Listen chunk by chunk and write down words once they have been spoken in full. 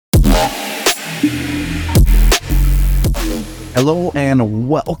Hello and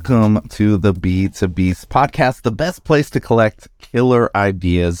welcome to the B2B podcast, the best place to collect killer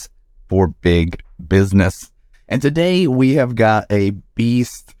ideas for big business. And today we have got a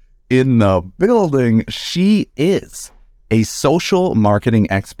beast in the building. She is a social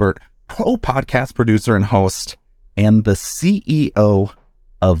marketing expert, pro podcast producer and host, and the CEO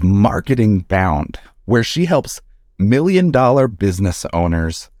of Marketing Bound, where she helps million-dollar business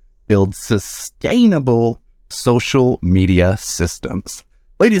owners build sustainable social media systems.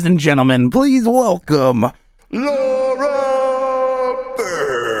 Ladies and gentlemen, please welcome Laura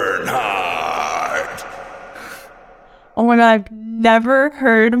Bernhardt. Oh my God, I've never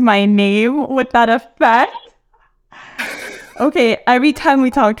heard my name with that effect. Okay, every time we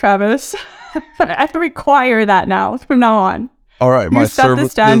talk, Travis, I have to require that now from now on. All right, You set the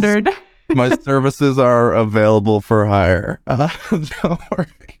standard. My services are available for hire. Don't worry.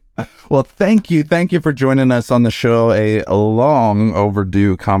 Well, thank you for joining us on the show. A long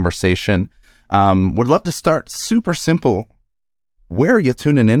overdue conversation. Would love to start super simple. Where are you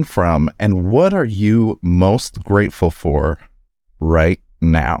tuning in from, and what are you most grateful for right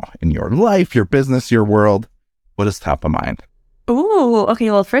now in your life, your business, your world? What is top of mind? Ooh,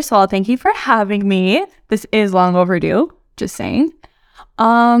 okay. Well, first of all, thank you for having me. This is long overdue. Just saying.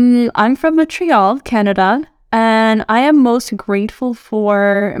 I'm from Montreal, Canada, and I am most grateful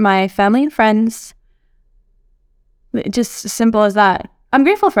for my family and friends. Just simple as that. I'm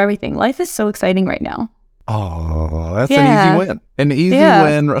grateful for everything. Life is so exciting right now. Oh, that's an easy win. An easy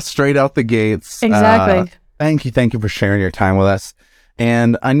win straight out the gates. Exactly. Thank you for sharing your time with us.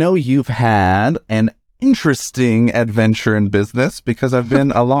 And I know you've had an interesting adventure in business because I've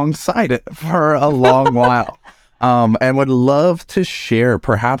been alongside it for a long while. And would love to share,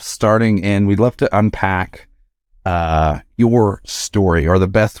 perhaps we'd love to unpack your story or the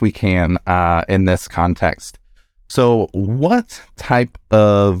best we can in this context. So what type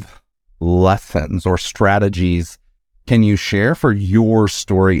of lessons or strategies can you share for your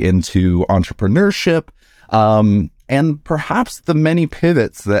story into entrepreneurship, and perhaps the many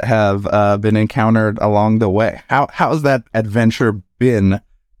pivots that have been encountered along the way? How has that adventure been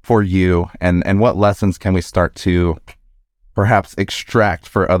for you, and what lessons can we start to perhaps extract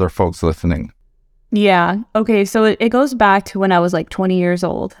for other folks listening? Yeah. Okay. So it goes back to when I was like 20 years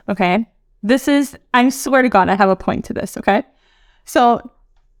old. Okay. I swear to God, I have a point to this. Okay. So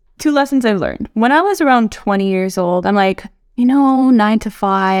 2 lessons I've learned. When I was around 20 years old, I'm like, 9 to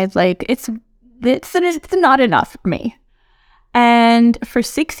 5, like it's not enough for me. And for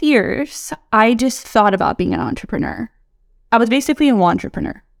 6 years, I just thought about being an entrepreneur. I was basically an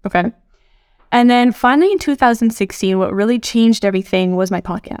entrepreneur. Okay. And then finally in 2016, what really changed everything was my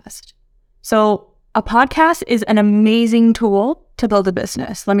podcast. So a podcast is an amazing tool to build a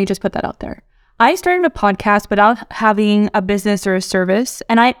business. Let me just put that out there. I started a podcast without having a business or a service,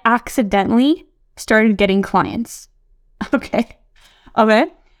 and I accidentally started getting clients. Okay.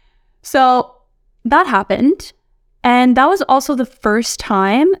 So that happened. And that was also the first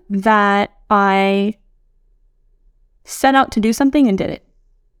time that I set out to do something and did it.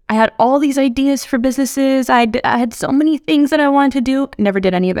 I had all these ideas for businesses. I had so many things that I wanted to do, never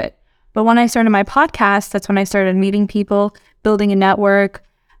did any of it. But when I started my podcast, that's when I started meeting people, building a network,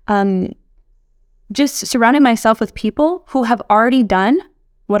 just surrounding myself with people who have already done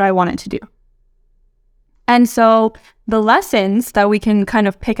what I wanted to do. And so the lessons that we can kind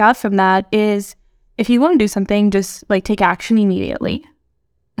of pick out from that is, if you want to do something, just like take action immediately.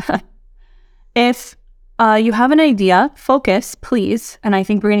 If you have an idea, focus, please. And I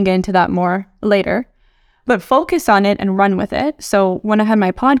think we're going to get into that more later. But focus on it and run with it. So when I had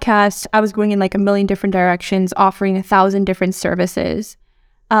my podcast, I was going in like a million different directions, offering 1,000 different services.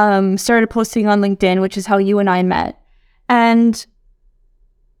 Started posting on LinkedIn, which is how you and I met. And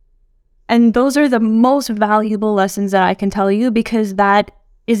those are the most valuable lessons that I can tell you, because that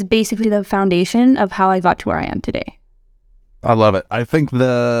is basically the foundation of how I got to where I am today. I love it. I think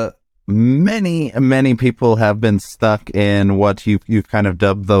many people have been stuck in what you've kind of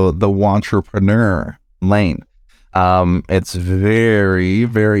dubbed the wantrepreneur lane. It's very,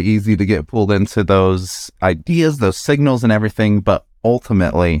 very easy to get pulled into those ideas, those signals and everything, but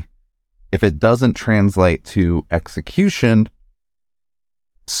ultimately, if it doesn't translate to execution,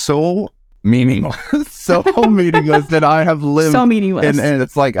 so meaningless, meaningless that I have lived. So meaningless. And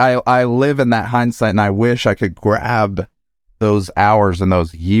it's like, I live in that hindsight, and I wish I could grab those hours and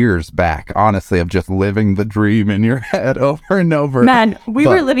those years back, honestly, of just living the dream in your head over and over. Man, we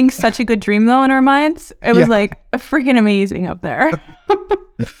were living such a good dream though in our minds. It was like freaking amazing up there.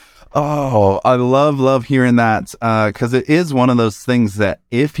 Oh, I love hearing that, because it is one of those things that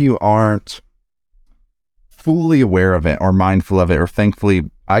if you aren't fully aware of it or mindful of it, or thankfully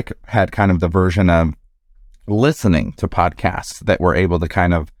I had kind of the version of listening to podcasts that were able to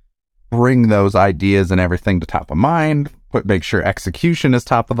kind of bring those ideas and everything to top of mind, make sure execution is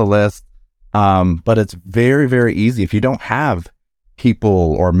top of the list. But it's very, very easy if you don't have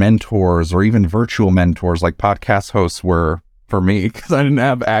people or mentors or even virtual mentors like podcast hosts were for me, because I didn't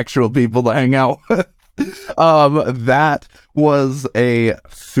have actual people to hang out with. That was a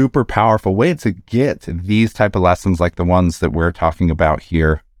super powerful way to get these type of lessons like the ones that we're talking about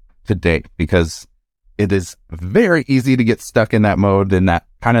here today, because it is very easy to get stuck in that mode, in that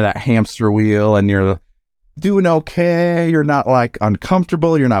kind of that hamster wheel, and you're doing okay. You're not like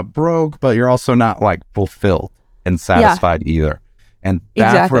uncomfortable. You're not broke, but you're also not like fulfilled and satisfied either. And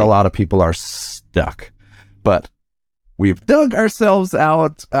that's where a lot of people are stuck. But we've dug ourselves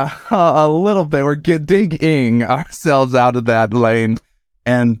out a little bit. We're digging ourselves out of that lane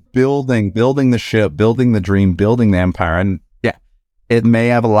and building the ship, building the dream, building the empire. And yeah, it may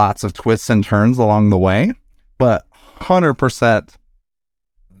have lots of twists and turns along the way, but 100%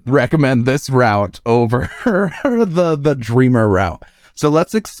 recommend this route over the dreamer route. So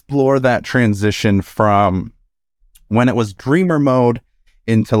let's explore that transition from when it was dreamer mode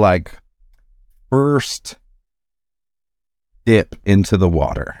into like first dip into the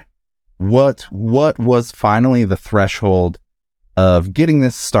water. What was finally the threshold of getting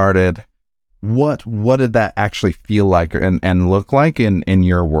this started? What did that actually feel like and look like in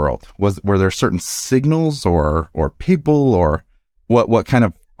your world? Were there certain signals or people, or what kind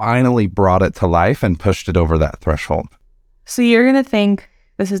of finally brought it to life and pushed it over that threshold? So you're going to think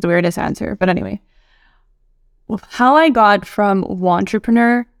this is the weirdest answer, but anyway, how I got from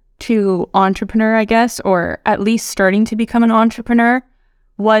wantrepreneur to entrepreneur, I guess, or at least starting to become an entrepreneur,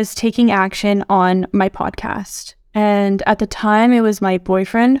 was taking action on my podcast. And at the time, it was my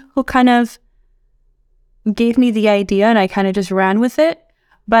boyfriend who kind of gave me the idea, and I kind of just ran with it.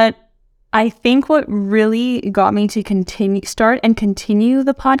 But I think what really got me to start and continue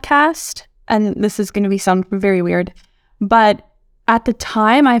the podcast, and this is going to sound very weird, but at the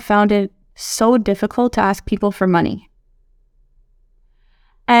time I found it so difficult to ask people for money.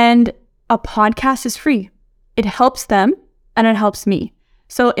 And a podcast is free. It helps them and it helps me.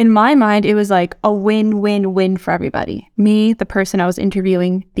 So in my mind, it was like a win-win-win for everybody. Me, the person I was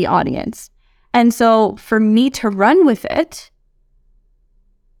interviewing, the audience. And so for me to run with it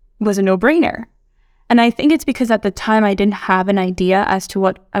was a no-brainer. And I think it's because at the time I didn't have an idea as to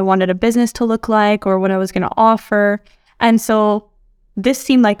what I wanted a business to look like or what I was going to offer. And so this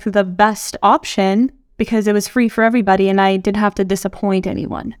seemed like the best option because it was free for everybody and I didn't have to disappoint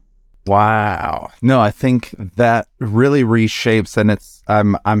anyone. Wow. No, I think that really reshapes, and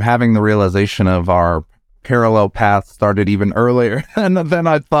I'm having the realization of our parallel path started even earlier than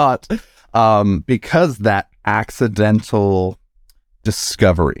I thought, because that accidental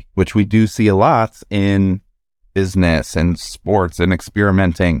discovery, which we do see a lot in business and sports and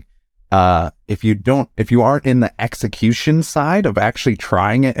experimenting. If you aren't in the execution side of actually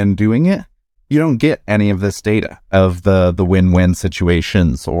trying it and doing it, you don't get any of this data of the win-win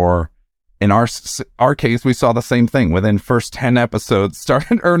situations. Or in our case, we saw the same thing within first 10 episodes,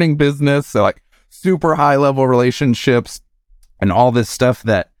 started earning business. So like super high level relationships and all this stuff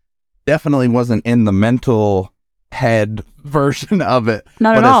that definitely wasn't in the mental head version of it.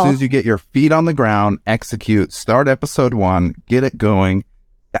 Not but at all. As soon as you get your feet on the ground, execute, start episode 1, get it going,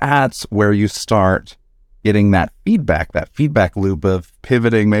 that's where you start getting that feedback loop of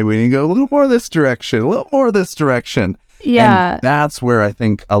pivoting. Maybe we need to go a little more this direction, a little more this direction. Yeah. And that's where I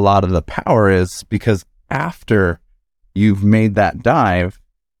think a lot of the power is, because after you've made that dive,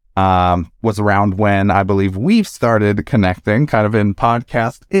 was around when I believe we've started connecting kind of in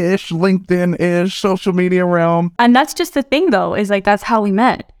podcast-ish, LinkedIn-ish, social media realm. And that's just the thing though, is like, that's how we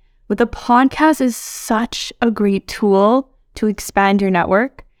met. With the podcast is such a great tool to expand your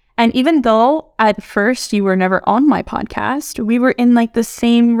network. And even though at first you were never on my podcast, we were in like the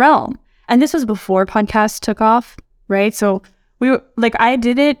same realm. And this was before podcasts took off, right? So we were like, I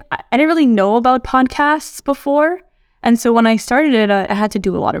didn't really know about podcasts before. And so when I started it, I had to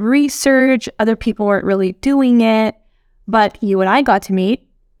do a lot of research. Other people weren't really doing it, but you and I got to meet.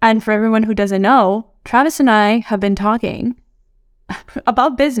 And for everyone who doesn't know, Travis and I have been talking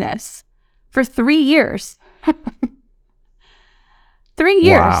about business for 3 years. 3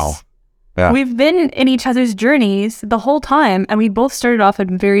 years. Wow. Yeah. We've been in each other's journeys the whole time, and we both started off at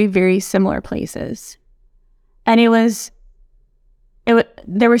very, very similar places. And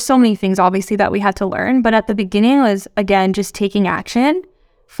there were so many things, obviously, that we had to learn. But at the beginning, it was, again, just taking action,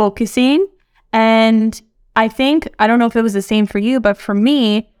 focusing. And I don't know if it was the same for you, but for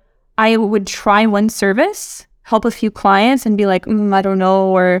me, I would try one service, help a few clients and be like, I don't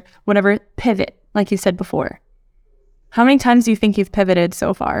know, or whatever, pivot, like you said before. How many times do you think you've pivoted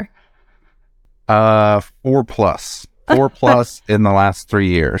so far? 4 plus. 4 plus in the last 3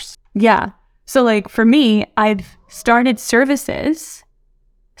 years. Yeah. So like for me, I've started services,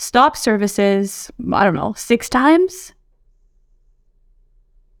 stopped services, I don't know, 6 times.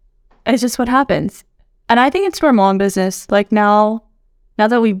 It's just what happens. And I think it's normal in business. Like now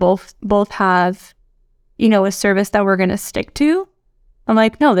that we both have, a service that we're going to stick to, I'm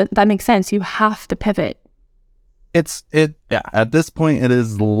like, no, that makes sense. You have to pivot. At this point, it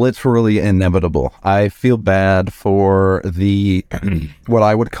is literally inevitable. I feel bad for the, what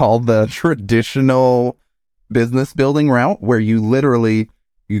I would call the traditional business building route, where you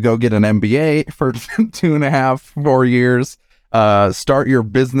go get an MBA for 2.5, 4 years, start your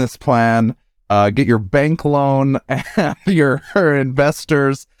business plan, get your bank loan and your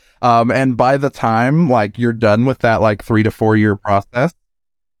investors. And by the time like you're done with that like 3 to 4 year process,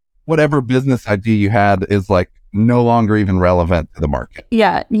 whatever business idea you had is like no longer even relevant to the market.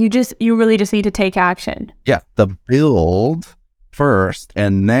 Yeah, you really just need to take action. Yeah, the build first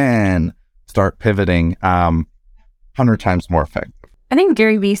and then start pivoting 100 times more effective. I think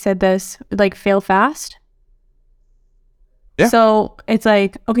Gary Vee said this, like fail fast. Yeah. So it's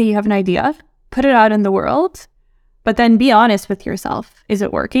like, okay, you have an idea, put it out in the world, but then be honest with yourself. Is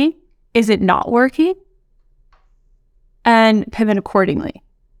it working? Is it not working? And pivot accordingly.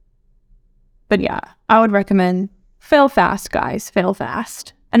 But yeah, I would recommend fail fast, guys. Fail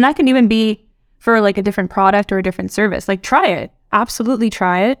fast. And that can even be for like a different product or a different service. Like try it. Absolutely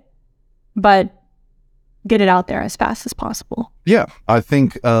try it. But get it out there as fast as possible. Yeah, I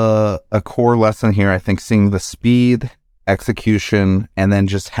think a core lesson here, I think seeing the speed, execution, and then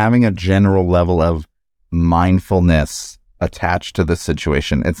just having a general level of mindfulness attached to the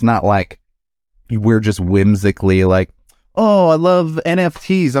situation. It's not like we're just whimsically like, oh, I love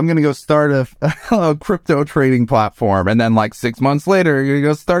NFTs, I'm going to go start a crypto trading platform. And then like 6 months later, you're going to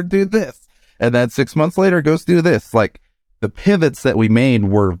go start do this. And then 6 months later, go do this. Like the pivots that we made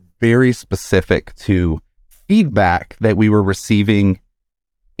were very specific to feedback that we were receiving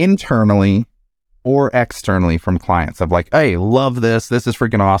internally or externally from clients of like, hey, love this. This is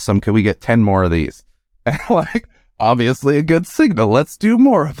freaking awesome. Could we get 10 more of these? And like, obviously a good signal. Let's do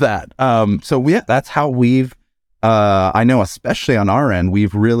more of that. So yeah, that's how we've, I know, especially on our end,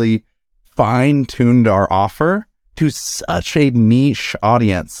 we've really fine-tuned our offer to such a niche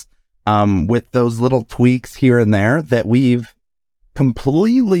audience, with those little tweaks here and there that we've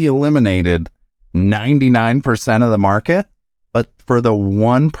completely eliminated 99% of the market. But for the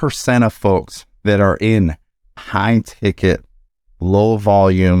 1% of folks that are in high ticket, low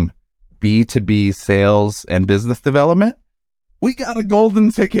volume, B2B sales and business development, we got a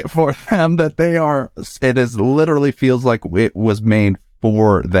golden ticket for them that literally feels like it was made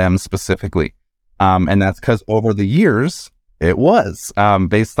for them specifically. And that's because over the years, it was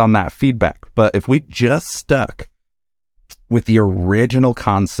based on that feedback. But if we just stuck with the original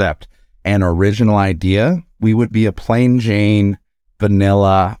concept and original idea, we would be a plain Jane,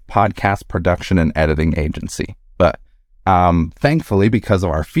 vanilla podcast production and editing agency. But thankfully, because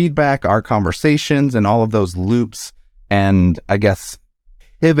of our feedback, our conversations, and all of those loops and I guess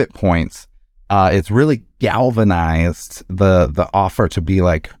pivot points, it's really galvanized the offer to be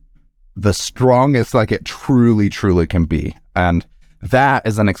like the strongest like it truly can be. And that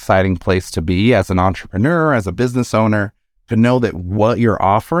is an exciting place to be as an entrepreneur, as a business owner, to know that what you're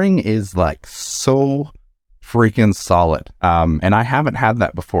offering is like so freaking solid. And I haven't had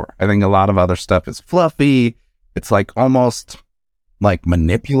that before. I think a lot of other stuff is fluffy. It's like almost like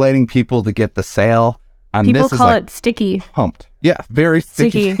manipulating people to get the sale. And people this call is like it sticky. Pumped. Yeah, very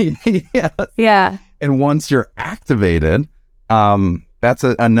sticky. Yes. Yeah. And once you're activated, that's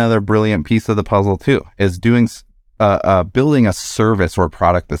another brilliant piece of the puzzle too, is doing building a service or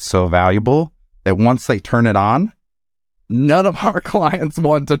product that's so valuable that once they turn it on, none of our clients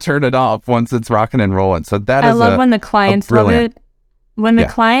want to turn it off once it's rocking and rolling. So I love when the clients love it. When the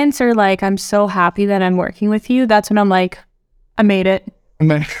clients are like, I'm so happy that I'm working with you, that's when I'm like, I made it.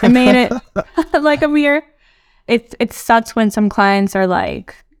 I made it. Like I'm here. It sucks when some clients are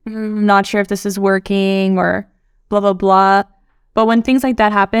like, not sure if this is working or blah, blah, blah. But when things like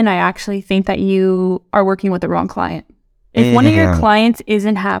that happen, I actually think that you are working with the wrong client. If one of your clients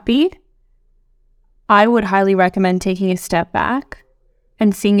isn't happy, I would highly recommend taking a step back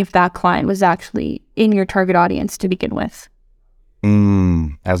and seeing if that client was actually in your target audience to begin with.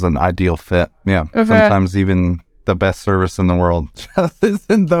 As an ideal fit. Yeah. Sometimes even the best service in the world just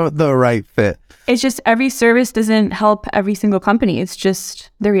isn't the right fit. It's just every service doesn't help every single company. It's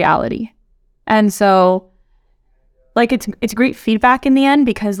just the reality. And so like it's great feedback in the end,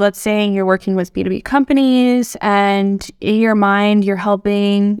 because let's say you're working with B2B companies and in your mind you're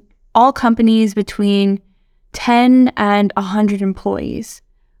helping all companies between 10 and 100 employees.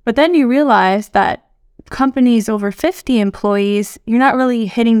 But then you realize that companies over 50 employees, you're not really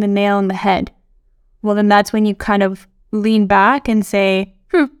hitting the nail on the head. Well, then that's when you kind of lean back and say,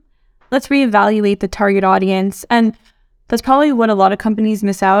 let's reevaluate the target audience. And that's probably what a lot of companies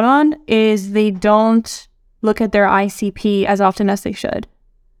miss out on, is they don't look at their ICP as often as they should.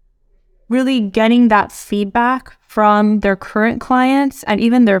 Really getting that feedback from their current clients and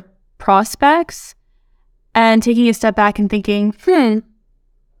even their prospects, and taking a step back and thinking,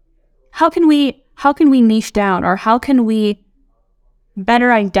 how can we niche down, or how can we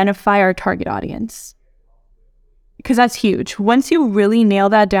better identify our target audience? Because that's huge. Once you really nail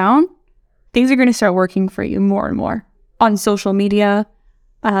that down, things are going to start working for you more and more on social media,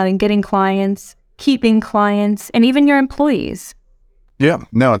 getting clients, keeping clients, and even your employees. Yeah,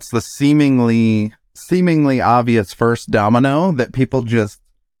 no, it's the seemingly obvious first domino that people just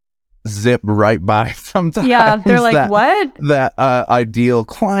zip right by sometimes. Yeah, they're like, what? That ideal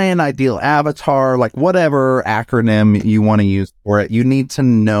client, ideal avatar, like whatever acronym you want to use for it, you need to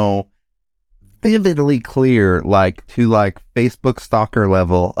know vividly clear, like to like Facebook stalker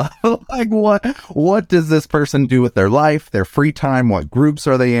level, like what does this person do with their life, their free time, what groups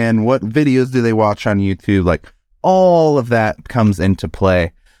are they in, what videos do they watch on YouTube, like all of that comes into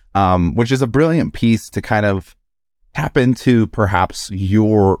play, which is a brilliant piece to kind of tap into perhaps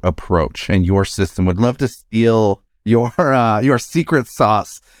your approach and your system. Would love to steal your secret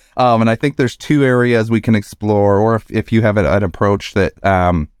sauce. And I think there's two areas we can explore, or if you have an approach that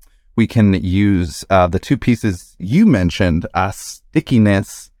we can use, the two pieces you mentioned,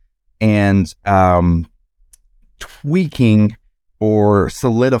 stickiness and tweaking or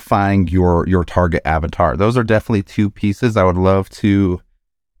solidifying your target avatar. Those are definitely two pieces. I would love to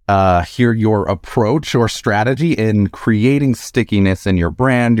hear your approach or strategy in creating stickiness in your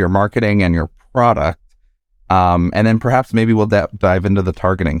brand, your marketing, and your product. And then perhaps maybe we'll dive into the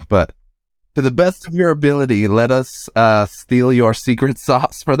targeting. But to the best of your ability, let us steal your secret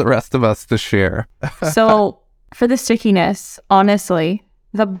sauce for the rest of us to share. So for the stickiness, honestly,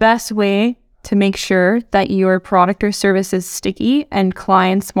 the best way to make sure that your product or service is sticky and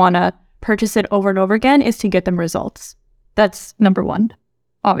clients want to purchase it over and over again is to get them results. That's number one,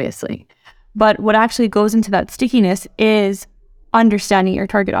 obviously. But what actually goes into that stickiness is understanding your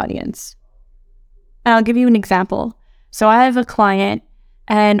target audience. And I'll give you an example. So I have a client,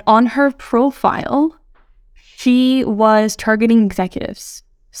 and on her profile, she was targeting executives.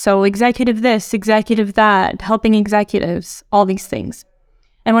 So executive this, executive that, helping executives, all these things.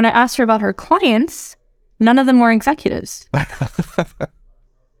 And when I asked her about her clients, none of them were executives. And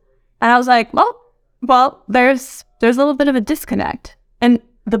I was like, well, there's a little bit of a disconnect. And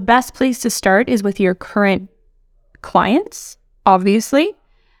the best place to start is with your current clients, obviously,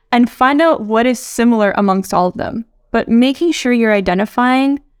 and find out what is similar amongst all of them. But making sure you're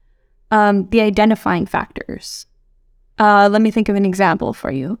identifying the identifying factors. Let me think of an example for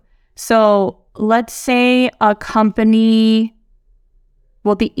you. So let's say a company,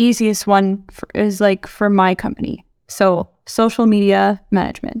 well, the easiest one is like for my company. So social media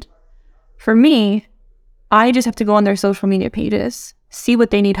management. For me, I just have to go on their social media pages, see what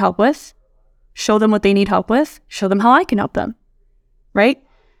they need help with, show them what they need help with, show them how I can help them, right?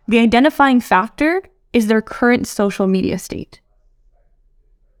 The identifying factor is their current social media state,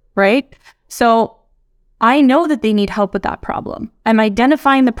 right? So I know that they need help with that problem. I'm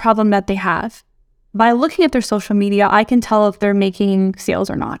identifying the problem that they have. By looking at their social media, I can tell if they're making sales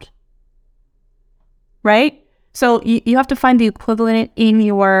or not, right? So you have to find the equivalent in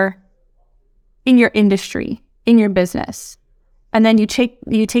your industry, in your business. And then you take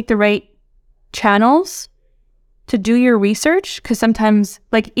the right channels to do your research, because sometimes,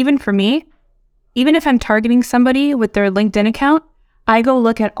 like even for me, even if I'm targeting somebody with their LinkedIn account, I go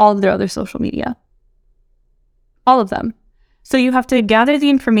look at all of their other social media. All of them. So you have to gather the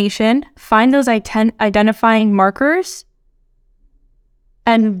information, find those identifying markers,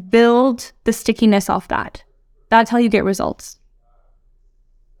 and build the stickiness off that. That's how you get results.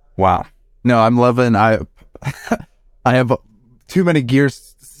 Wow. No, I'm loving, I have too many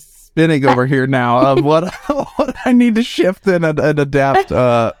gears spinning over here now of what I need to shift and adapt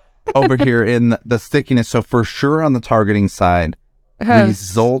over here in the stickiness. So for sure on the targeting side,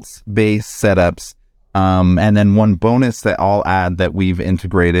 results-based setups. And then one bonus that I'll add that we've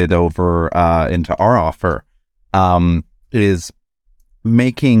integrated over into our offer is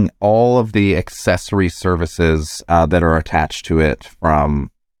making all of the accessory services that are attached to it, from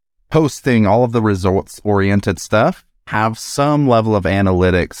posting all of the results-oriented stuff, have some level of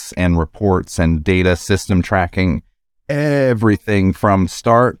analytics and reports and data system tracking, everything from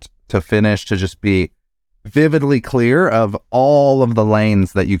start to finish, to just be vividly clear of all of the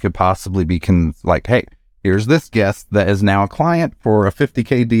lanes that you could possibly be like, hey, here's this guest that is now a client for a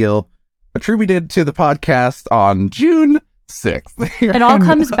 $50K deal attributed to the podcast on June 6th. It all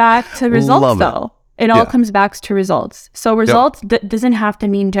comes back to results, though. It all comes back to results. So results doesn't have to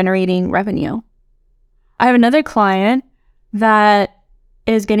mean generating revenue. I have another client that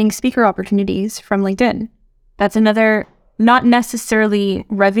is getting speaker opportunities from LinkedIn. That's another, not necessarily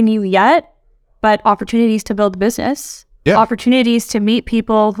revenue yet, but opportunities to build business, opportunities to meet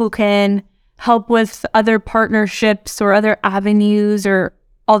people who can help with other partnerships or other avenues or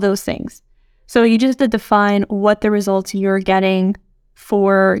all those things. So you just have to define what the results you're getting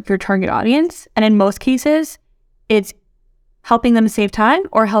for your target audience. And in most cases, it's helping them save time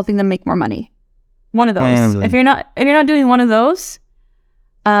or helping them make more money. One of those. If you're not doing one of those,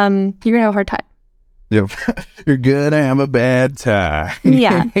 you're gonna have a hard time. You're gonna have a bad time.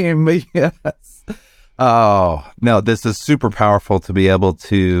 Yeah. Yes. Oh, no, this is super powerful to be able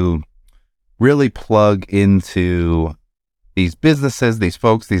to really plug into these businesses, these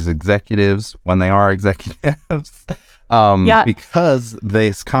folks, these executives, when they are executives. Because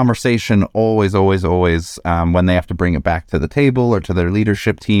this conversation always, when they have to bring it back to the table or to their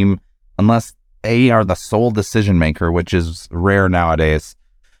leadership team, unless they are the sole decision maker, which is rare nowadays,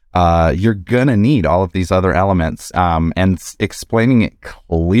 you're gonna need all of these other elements, and explaining it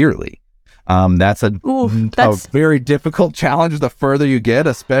clearly. That's a very difficult challenge the further you get,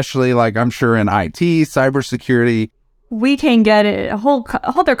 especially like I'm sure in IT, cybersecurity. We can get a whole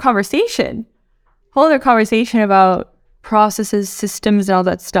other conversation about processes, systems, and all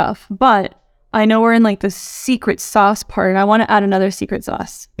that stuff. But I know we're in like the secret sauce part, and I want to add another secret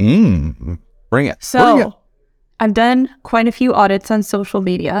sauce. Bring it. So I've done quite a few audits on social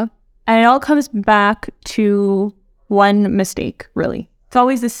media, and it all comes back to one mistake, really. It's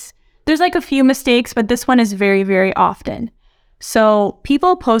always this, there's like a few mistakes, but this one is very, very often. So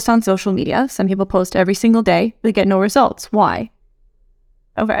people post on social media. Some people post every single day. They get no results. Why?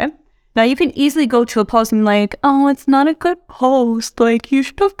 Okay. Now you can easily go to a post and like, oh, it's not a good post. Like you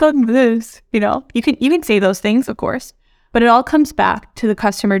should have done this. You can say those things, of course, but it all comes back to the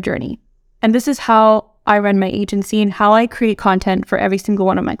customer journey. And this is how I run my agency and how I create content for every single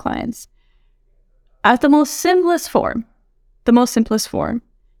one of my clients. At the most simplest form,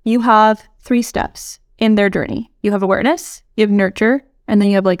 you have 3 steps in their journey. You have awareness, you have nurture, and then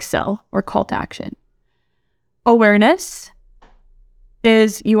you have like sell or call to action. Awareness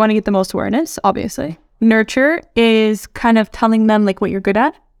is you want to get the most awareness, obviously. Nurture is kind of telling them like what you're good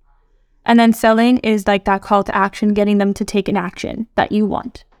at. And then selling is like that call to action, getting them to take an action that you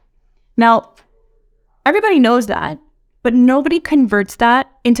want. Now, everybody knows that, but nobody converts that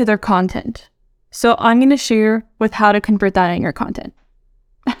into their content. So I'm going to share with how to convert that in your content.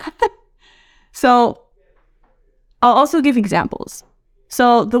 So I'll also give examples.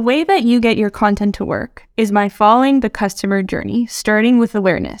 So the way that you get your content to work is by following the customer journey, starting with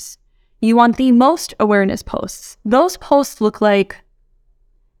awareness. You want the most awareness posts. Those posts look like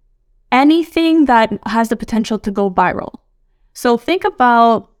anything that has the potential to go viral. So think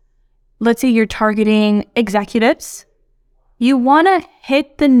about, let's say you're targeting executives. You want to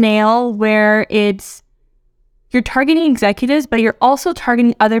hit the nail where you're targeting executives, but you're also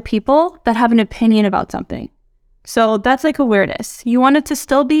targeting other people that have an opinion about something. So that's like awareness. You want it to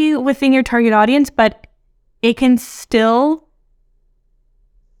still be within your target audience, but it can still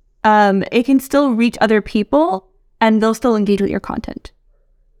reach other people and they'll still engage with your content.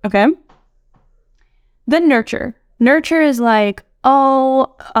 Okay? Then nurture. Nurture is like,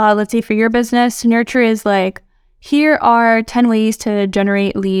 let's say for your business, nurture is like, here are 10 ways to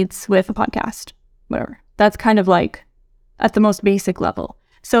generate leads with a podcast, whatever. That's kind of like at the most basic level.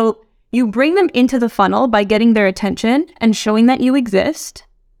 So you bring them into the funnel by getting their attention and showing that you exist.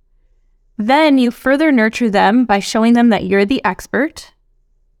 Then you further nurture them by showing them that you're the expert.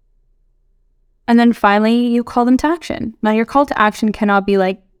 And then finally, you call them to action. Now, your call to action cannot be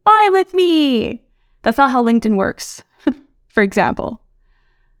like, buy with me. That's not how LinkedIn works, for example.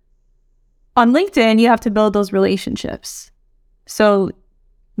 On LinkedIn, you have to build those relationships. So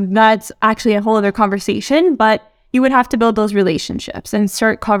that's actually a whole other conversation, but you would have to build those relationships and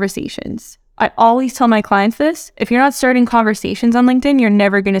start conversations. I always tell my clients this. If you're not starting conversations on LinkedIn, you're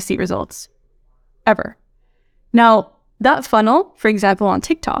never going to see results. Ever. Now, that funnel, for example, on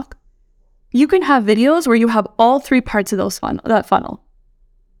TikTok, You can have videos where you have all three parts of that funnel.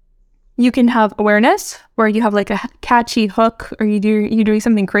 You can have awareness, where you have like a catchy hook, or you're doing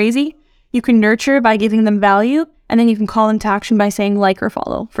something crazy. You can nurture by giving them value, and then you can call into action by saying like or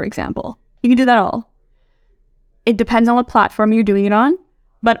follow, for example. You can do that all. It depends on what platform you're doing it on,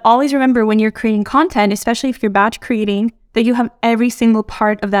 but always remember when you're creating content, especially if you're batch creating, that you have every single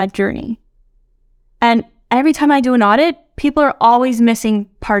part of that journey. And every time I do an audit, people are always missing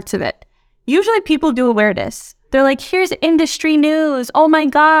parts of it. Usually people do awareness. They're like, here's industry news. Oh my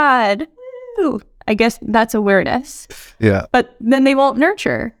God. Woo. I guess that's awareness. Yeah. But then they won't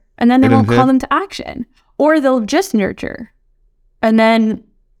nurture, and then they won't call them to action, or they'll just nurture. And then,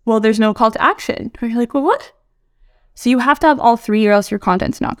 well, there's no call to action. You're like, well, what? So you have to have all three, or else your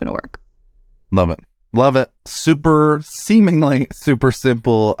content's not going to work. Love it. Love it. Seemingly super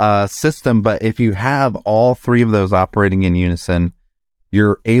simple system. But if you have all three of those operating in unison,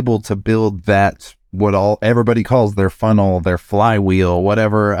 you're able to build that, what everybody calls their funnel, their flywheel,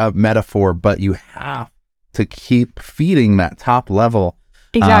 whatever metaphor, but you have to keep feeding that top level.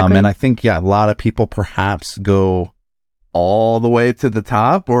 Exactly. And I think, a lot of people perhaps go all the way to the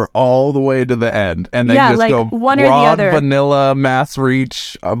top or all the way to the end, and they just go one or broad, the other. vanilla, mass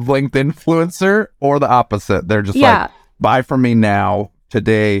reach of LinkedIn influencer, or the opposite. They're just like, buy from me now,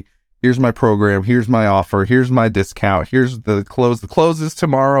 today. Here's my program. Here's my offer. Here's my discount. Here's the close. The close is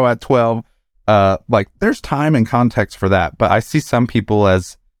tomorrow at 12. There's time and context for that, but I see some people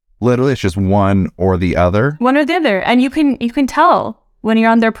as literally it's just one or the other. One or the other, and you can tell when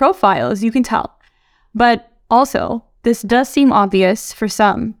you're on their profiles. You can tell, but also, this does seem obvious for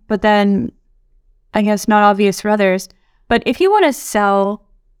some, but then I guess not obvious for others. But if you want to sell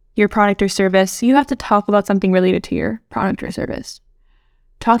your product or service, you have to talk about something related to your product or service.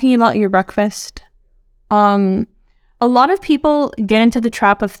 Talking about your breakfast. A lot of people get into the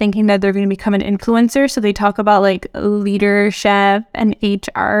trap of thinking that they're going to become an influencer. So they talk about like leadership and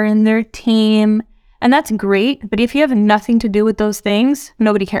HR in their team. And that's great. But if you have nothing to do with those things,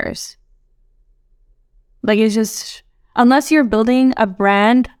 nobody cares. Like, it's just, unless you're building a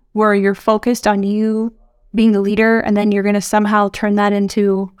brand where you're focused on you being the leader, and then you're going to somehow turn that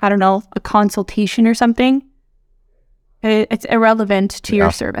into, I don't know, a consultation or something, it's irrelevant to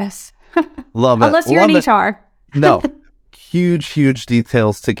your service. Love it. Unless you're in HR. No. Huge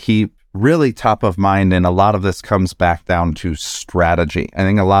details to keep really top of mind. And a lot of this comes back down to strategy. I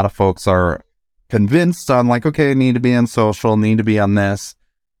think a lot of folks are convinced on like, okay, I need to be on social, need to be on this,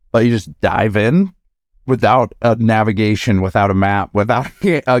 but you just dive in without a navigation, without a map, without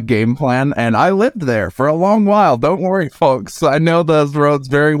a game plan. And I lived there for a long while. Don't worry, folks. I know those roads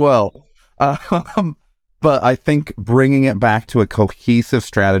very well. But I think bringing it back to a cohesive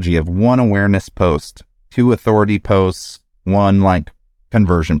strategy of one awareness post, 2 authority posts, 1 like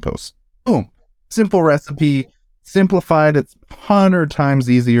conversion post. Boom. Simple recipe, simplified. It's 100 times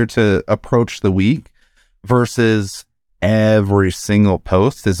easier to approach the week versus every single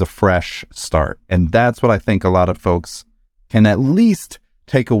post is a fresh start. And that's what I think a lot of folks can at least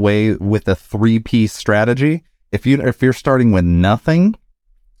take away with a 3-piece strategy. If you're starting with nothing,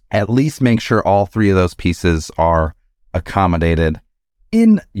 at least make sure all 3 of those pieces are accommodated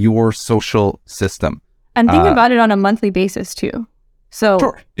in your social system. And think about it on a monthly basis too. So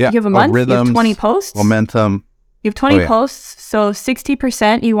you have a month, rhythms, you have 20 posts. Momentum. You have 20 posts. So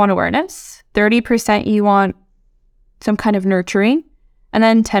 60% you want awareness, 30% you want some kind of nurturing, and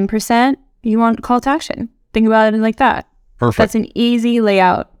then 10% you want call to action. Think about it like that. Perfect. That's an easy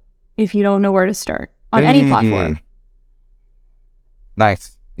layout if you don't know where to start on any platform.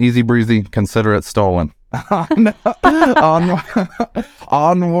 Nice. Easy breezy. Consider it stolen.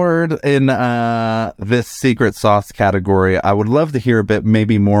 Onward in this secret sauce category, I would love to hear a bit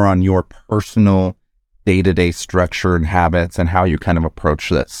maybe more on your personal day-to-day structure and habits and how you kind of approach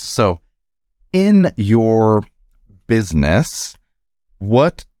this. So in your business,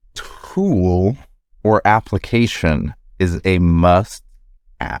 what tool or application is a must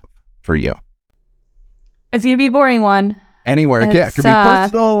have for you? It's going to be a boring one. Anywhere. It could be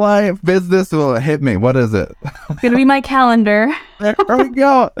personal life, business. Well, hit me. What is it? It's going to be my calendar. There we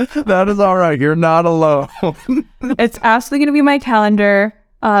go. That is all right. You're not alone. It's absolutely going to be my calendar.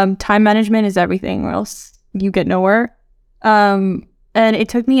 Time management is everything, or else you get nowhere. And it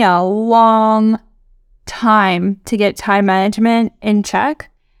took me a long time to get time management in check.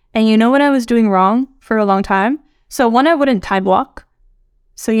 And you know what I was doing wrong for a long time? So one, I wouldn't time block.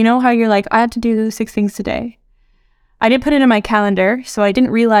 So you know how you're like, I have to do 6 things today. I didn't put it in my calendar, so I didn't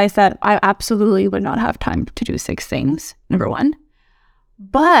realize that I absolutely would not have time to do 6 things, number 1.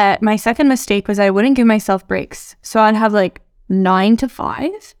 But my second mistake was I wouldn't give myself breaks. So I'd have like 9 to 5,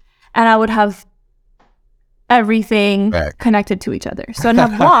 and I would have everything connected to each other. So I'd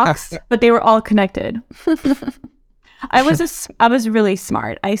have blocks, but they were all connected. I was really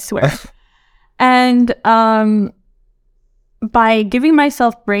smart, I swear. And by giving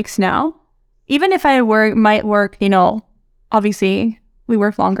myself breaks now, even if I might work, obviously we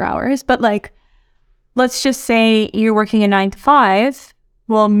work longer hours, but like, let's just say you're working a 9 to 5.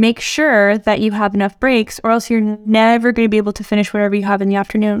 Well, make sure that you have enough breaks, or else you're never going to be able to finish whatever you have in the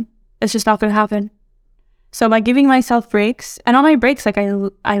afternoon. It's just not going to happen. So by giving myself breaks, and on my breaks, like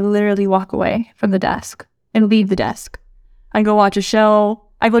I literally walk away from the desk and leave the desk. I go watch a show.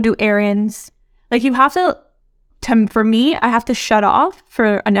 I go do errands. Like you have to for me, I have to shut off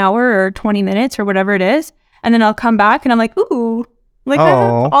for an hour or 20 minutes or whatever it is. And then I'll come back and I'm like, ooh, like I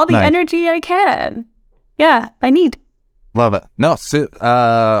have all the energy I can. Yeah, I need. Love it. No,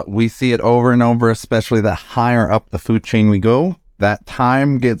 so, we see it over and over, especially the higher up the food chain we go. That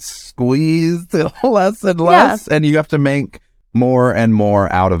time gets squeezed less and less, and you have to make more and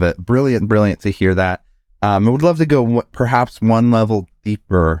more out of it. Brilliant to hear that. I would love to go perhaps one level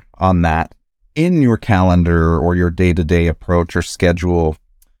deeper on that. In your calendar or your day-to-day approach or schedule,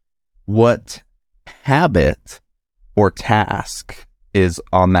 what habit or task is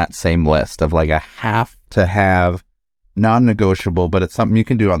on that same list of like a have to have, non-negotiable, but it's something you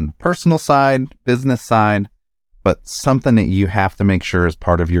can do on the personal side, business side, but something that you have to make sure is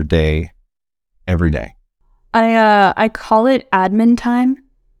part of your day every day? I call it admin time.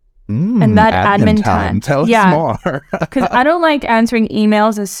 And that admin time. Tell us more. Because I don't like answering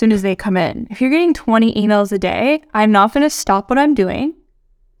emails as soon as they come in. If you're getting 20 emails a day, I'm not going to stop what I'm doing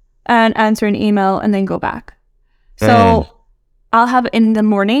and answer an email and then go back. So I'll have in the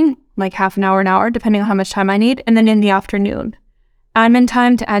morning, like half an hour, depending on how much time I need. And then in the afternoon, admin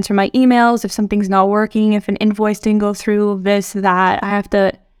time to answer my emails. If something's not working, if an invoice didn't go through, this, that, I have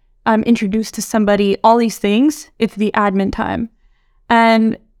to introduce to somebody, all these things. It's the admin time.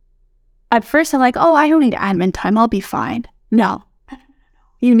 And at first, I'm like, oh, I don't need admin time. I'll be fine. No,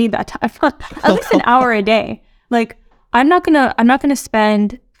 you need that time. At least an hour a day. Like, I'm not gonna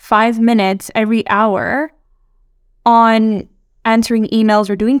spend 5 minutes every hour on answering emails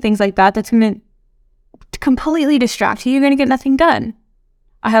or doing things like that. That's gonna completely distract you. You're gonna get nothing done.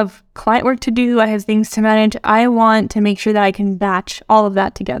 I have client work to do. I have things to manage. I want to make sure that I can batch all of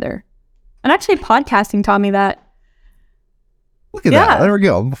that together. And actually, podcasting taught me that. Look at that. There we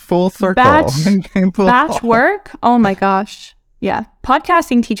go. Full circle. Batch work. Oh my gosh. Yeah.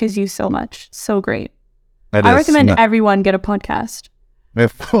 Podcasting teaches you so much. So great. I recommend everyone get a podcast.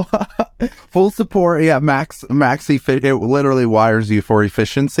 Full support. Yeah. Maxi, it literally wires you for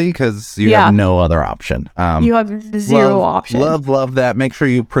efficiency because you have no other option. You have zero option. Love that. Make sure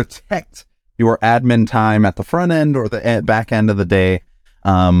you protect your admin time at the front end or the back end of the day.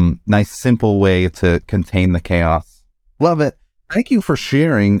 Nice, simple way to contain the chaos. Love it. Thank you for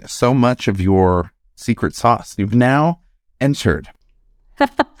sharing so much of your secret sauce. You've now entered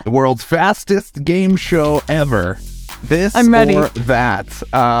the world's fastest game show ever. I'm ready. Or that.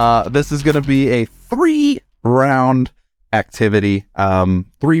 This is going to be a 3-round activity.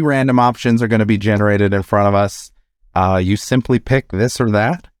 3 random options are going to be generated in front of us. You simply pick this or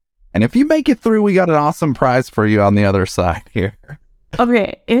that. And if you make it through, we got an awesome prize for you on the other side here.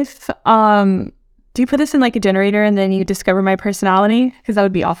 Okay. If, do you put this in like a generator and then you discover my personality? Because that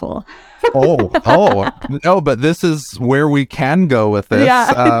would be awful. No, but this is where we can go with this.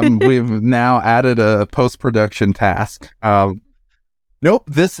 Yeah. We've now added a post-production task. Nope,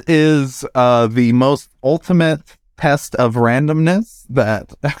 this is the most ultimate test of randomness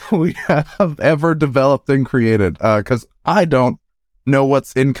that we have ever developed and created. Because I don't know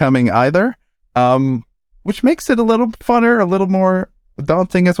what's incoming either, which makes it a little funner, a little more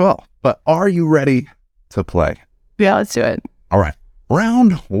daunting as well. But are you ready to play? Yeah, let's do it. All right.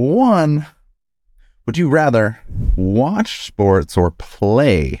 Round 1. Would you rather watch sports or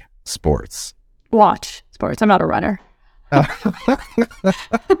play sports? Watch sports. I'm not a runner.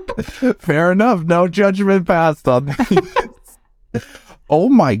 Fair enough. No judgment passed on these. Oh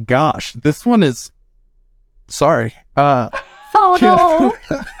my gosh. This one is... Sorry. Oh no.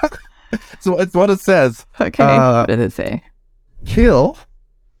 So it's what it says. Okay. What did it say? Kill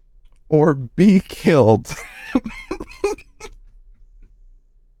or be killed?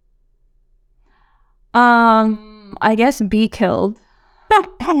 I guess be killed.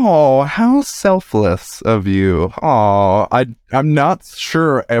 Oh, how selfless of you. Oh, I'm not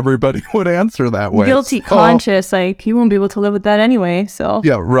sure everybody would answer that way. Guilty conscious, like you won't be able to live with that anyway, so.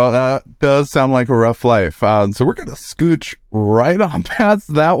 Yeah, that does sound like a rough life. So we're going to scooch right on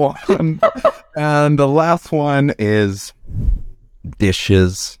past that one. And the last one is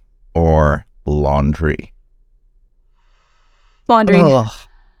dishes or laundry? Laundry.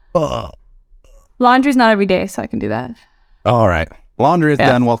 Ugh. Laundry's not every day, so I can do that. All right. Laundry is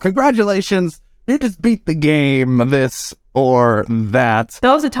done. Well, congratulations. You just beat the game, this or that.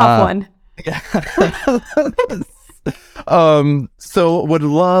 That was a tough one. So would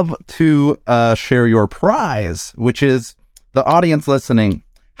love to share your prize, which is the audience listening.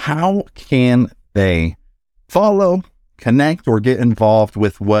 How can they follow, connect, or get involved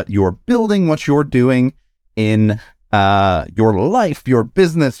with what you're building, what you're doing in your life, your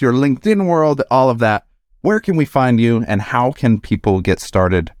business, your LinkedIn world, all of that? Where can we find you, and how can people get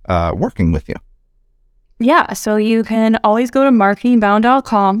started working with you? Yeah, so you can always go to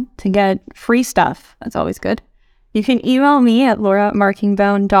marketingbound.com to get free stuff. That's always good. You can email me at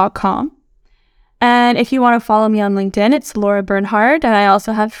laura@marketingbound.com. And if you want to follow me on LinkedIn, it's Laura Bernhard, and I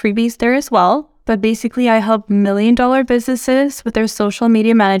also have freebies there as well. But basically, I help million-dollar businesses with their social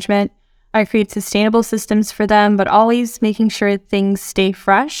media management. I create sustainable systems for them, but always making sure things stay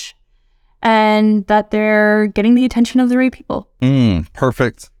fresh and that they're getting the attention of the right people.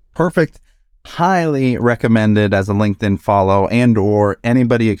 Perfect. Highly recommended as a LinkedIn follow, and or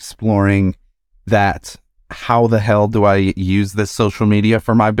anybody exploring that. How the hell do I use this social media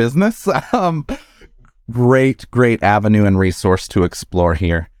for my business? Great avenue and resource to explore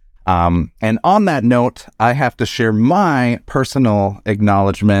here. And on that note, I have to share my personal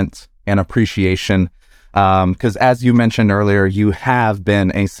acknowledgement and appreciation, because as you mentioned earlier, you have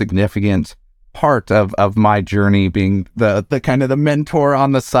been a significant part of my journey, being the kind of the mentor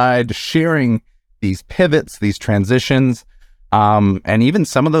on the side, sharing these pivots, these transitions, and even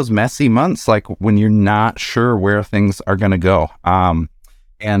some of those messy months, like when you're not sure where things are going to go.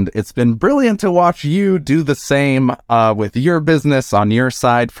 And it's been brilliant to watch you do the same with your business on your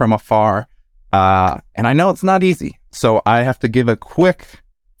side from afar. And I know it's not easy. So I have to give a quick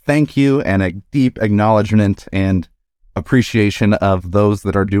thank you and a deep acknowledgement and appreciation of those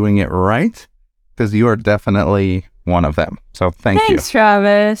that are doing it right, because you are definitely one of them. So thank you. Thanks,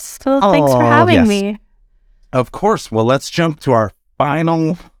 Travis. So thanks for having me. Of course. Well, let's jump to our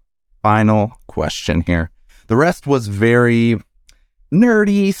final question here. The rest was very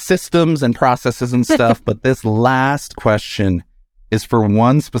nerdy systems and processes and stuff, but this last question is for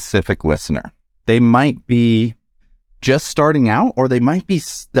one specific listener. They might be just starting out, or they might be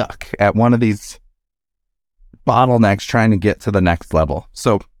stuck at one of these bottlenecks trying to get to the next level.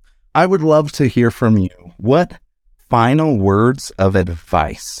 So I would love to hear from you. What final words of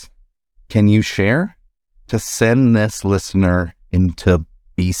advice can you share to send this listener into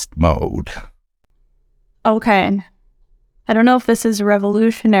beast mode? Okay. I don't know if this is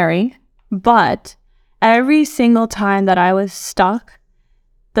revolutionary, but every single time that I was stuck,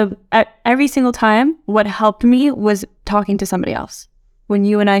 every single time, what helped me was talking to somebody else. When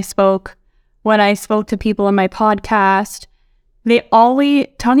you and I spoke, when I spoke to people in my podcast,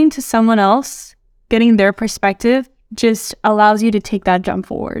 talking to someone else, getting their perspective just allows you to take that jump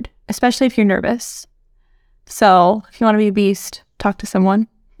forward, especially if you're nervous. So if you want to be a beast, talk to someone.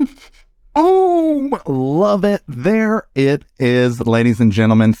 Oh, love it. There it is, ladies and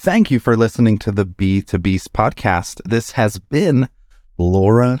gentlemen. Thank you for listening to the B2B podcast. This has been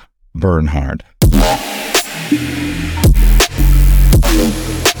Laura Bernhard.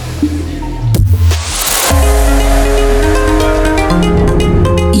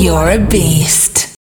 You're a beast.